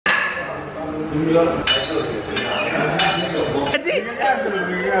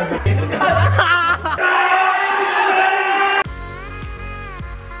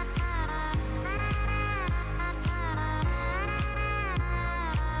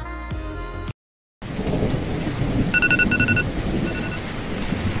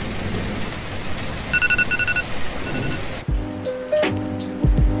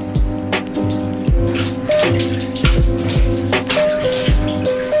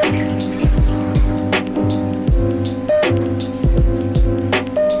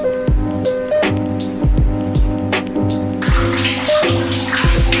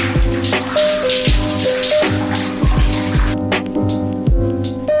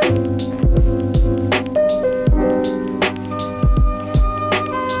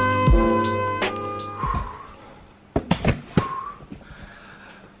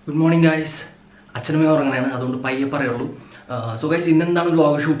Good morning guys. അച്ഛനമ്മ ഉറങ്ങണയാണ്, അതുകൊണ്ട് പയ്യെ പറയുള്ളൂ. സോ ഗൈസ്, ഇന്നെന്താണ്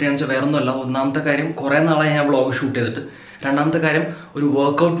വ്ളോഗ് ഷൂട്ട് ചെയ്യാന്ന് വെച്ചാൽ വേറെ ഒന്നുമല്ല. ഒന്നാമത്തെ കാര്യം, കുറേ നാളായി ഞാൻ വ്ളോഗ് ഷൂട്ട് ചെയ്തിട്ട്. രണ്ടാമത്തെ കാര്യം, ഒരു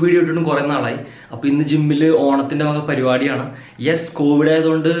വർക്കൗട്ട് വീഡിയോ ഇട്ടിട്ടും കുറേ നാളായി. അപ്പോൾ ഇന്ന് ജിമ്മിൽ ഓണത്തിൻ്റെ വക പരിപാടിയാണ്. യെസ്, കോവിഡ്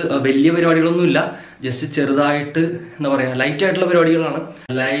ആയതുകൊണ്ട് വലിയ പരിപാടികളൊന്നുമില്ല, ജസ്റ്റ് ചെറുതായിട്ട് എന്താ പറയുക, ലൈറ്റായിട്ടുള്ള പരിപാടികളാണ്.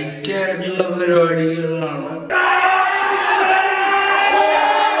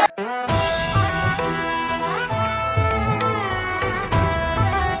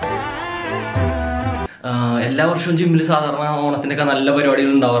 എല്ലാ വർഷവും ജിമ്മിൽ സാധാരണ ഓണത്തിനൊക്കെ നല്ല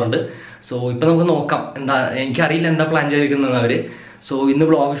പരിപാടികൾ ഉണ്ടാവാറുണ്ട്. സോ ഇപ്പം നമുക്ക് നോക്കാം, എന്താ എനിക്കറിയില്ല എന്താ പ്ലാൻ ചെയ്തിരിക്കുന്നത് അവർ. സോ ഇന്ന്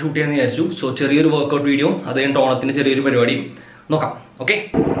വ്ളോഗ് ഷൂട്ട് ചെയ്യാമെന്ന് വിചാരിച്ചു. സോ ചെറിയൊരു വർക്കൗട്ട് വീഡിയോ, അത് കഴിഞ്ഞിട്ട് ഓണത്തിന് ചെറിയൊരു പരിപാടിയും നോക്കാം. Okay,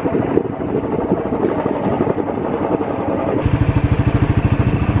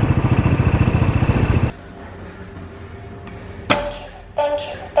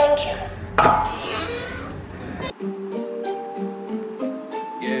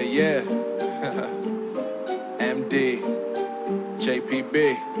 JPB,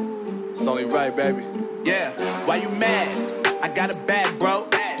 it's only right, baby. Yeah, why you mad? I got a bag, bro.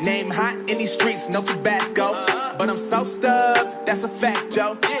 Name hot in these streets, no Tabasco. But I'm so stuck, that's a fact,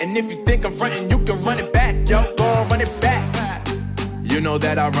 Joe. And if you think I'm frontin', you can run it back, yo. Go on, run it back. You know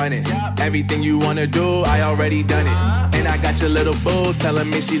that I run it. Everything you wanna do, I already done it. And I got your little boo telling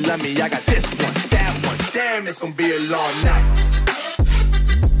me she love me. I got this one, that one. Damn, it's gonna be a long night.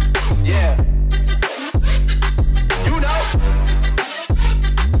 Yeah.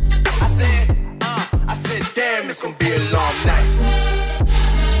 I said, damn, it's gonna be a long night.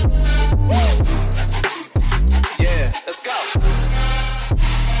 Yeah, let's go.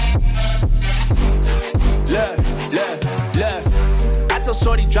 Look. I tell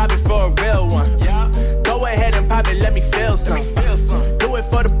shorty drop it for a real one. Yeah. Go ahead and pop it, let me feel some. Do it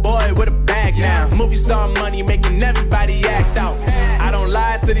for the boy with a bag now. Movie star money making everybody act out. I don't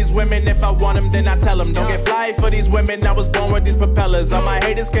lie to these women, if I want them then I tell them. Don't get fly for these women, I was born with these propellers. All my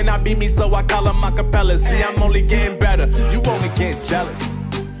haters cannot beat me, so I call them acapellas. See, I'm only getting better, you only get jealous.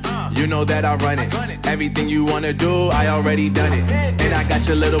 You know that I run it. Everything you wanna do, I already done it. And I got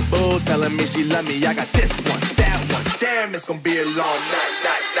your little boo telling me she love me. I got this one, that one. Damn, it's gonna be a long night.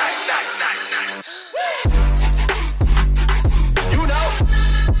 You know,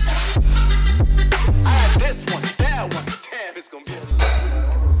 I got this one, that one. Damn, it's gonna be a long night.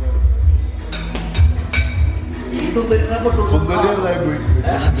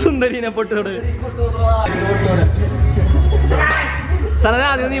 സുന്ദരിനെ പൊട്ടോട് സനത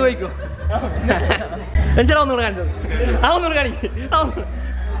ആദ്യം നീ പോയിക്കോ. ചേട്ടാ ഒന്നുകൂടെ കാണിച്ചത്, ഒന്നുകൂടെ കാണിക്ക്.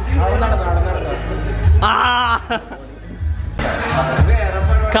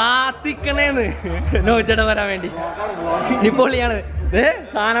 കാത്തിക്കണേന്ന് നോച്ചേട്ടൻ വരാൻ വേണ്ടി. നീ പൊള്ളിയാണ്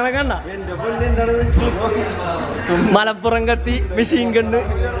സാധനമൊക്കെ കണ്ട. മലപ്പുറം കത്തി, മെഷീൻ ഗണ്ണ്,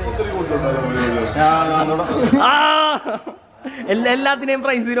 എല്ലാത്തിനെയും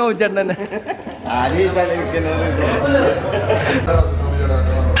പ്രൈസ് നോച്ചേട്ടൻ തന്നെ.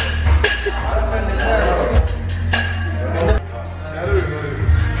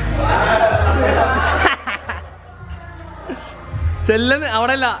 ചെല്ലുന്ന്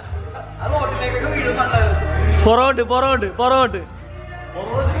അവിടെ അല്ല, പൊറോട്ട്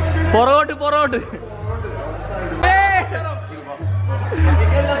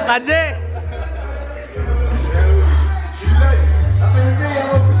അജയ്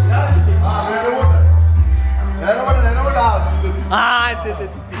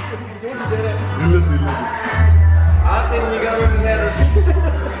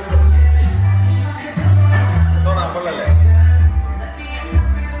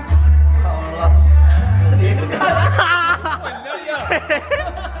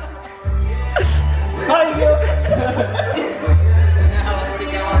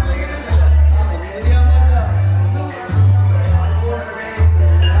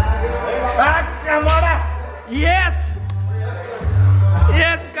യെസ്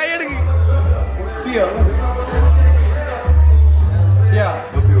യെസ് കൈയെടുക്ക്.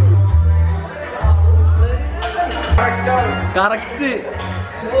 കറക്റ്റ്.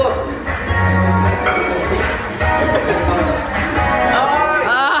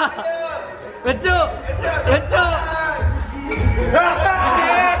 വെച്ചോ വെച്ചോ.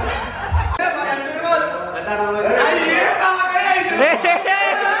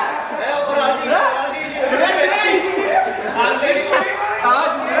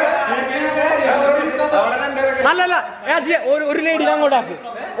 അല്ലല്ല ഒരു ലേഡിനെ അങ്ങോട്ടാക്ക്.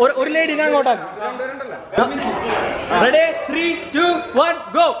 ഒരു ലേഡിനെ അങ്ങോട്ടാക്ക്. Ready 3 2 1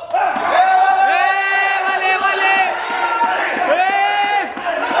 go.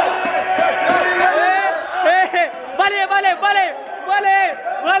 Vale, vale, vale, vale,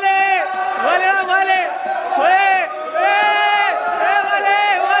 vale, vale, vale,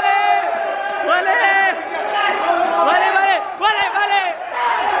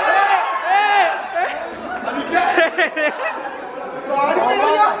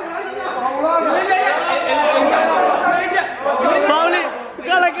 Pauli,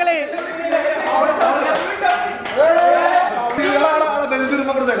 കളക്കളെ.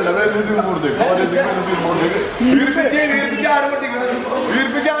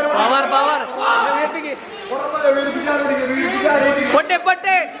 Power power പൊട്ടെ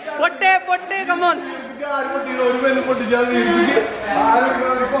പൊട്ടെ പൊട്ടെ പൊട്ടെ come on.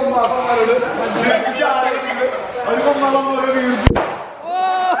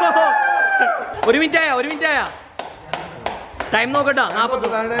 ഒരു മിനിറ്റ് ആയ ടൈം നോക്കട്ടോ.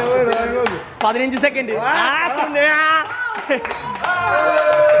 15 സെക്കൻഡ്.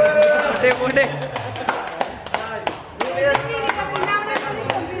 പോട്ടെ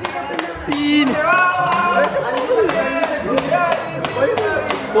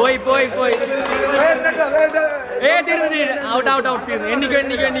പോയി പോയി പോയി. തീർന്നു ഔട്ട് ഔട്ട് ഔട്ട് തീർന്നു.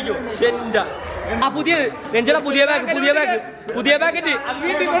 എണ്ണിക്കോ. ശെന്റാ ആ പുതിയത് നെഞ്ചട പുതിയ പാക്കറ്റ് പുതിയ പാക്കറ്റ്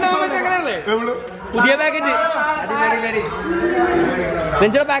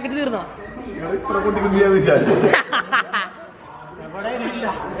നെഞ്ചട പാക്കറ്റ് തീർന്നോ?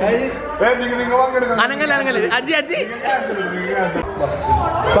 അനങ്ങല് അജി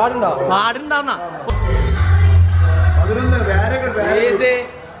പാടുണ്ടാവുന്ന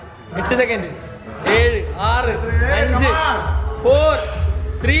 8 സെക്കൻഡ്. 7 6 5 4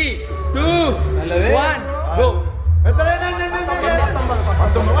 3 2 1 ഗോ.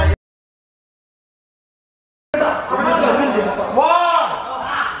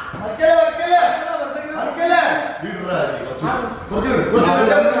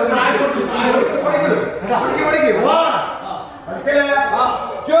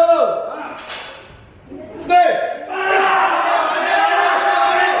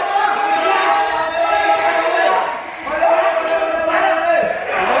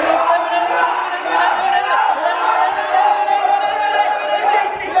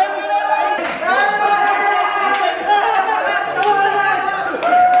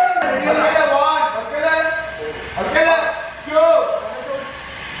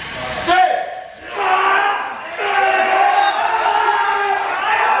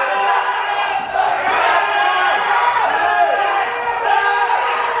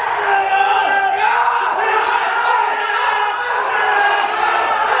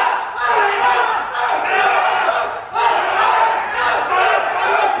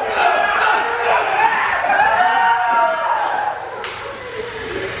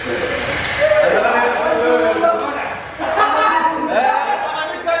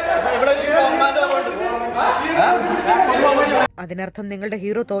 അതിനർത്ഥം നിങ്ങളുടെ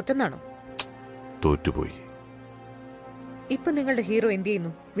ഹീറോ തോറ്റെന്നാണോ? തോറ്റുപോയി. ഇപ്പൊ നിങ്ങളുടെ ഹീറോ എന്ത്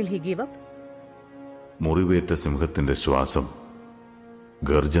ചെയ്യുന്നു? Will he give up? മുറിവേറ്റ സിംഹത്തിന്റെ ശ്വാസം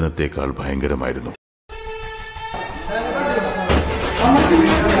ഗർജനത്തേക്കാൾ ഭയങ്കരമായിരുന്നു.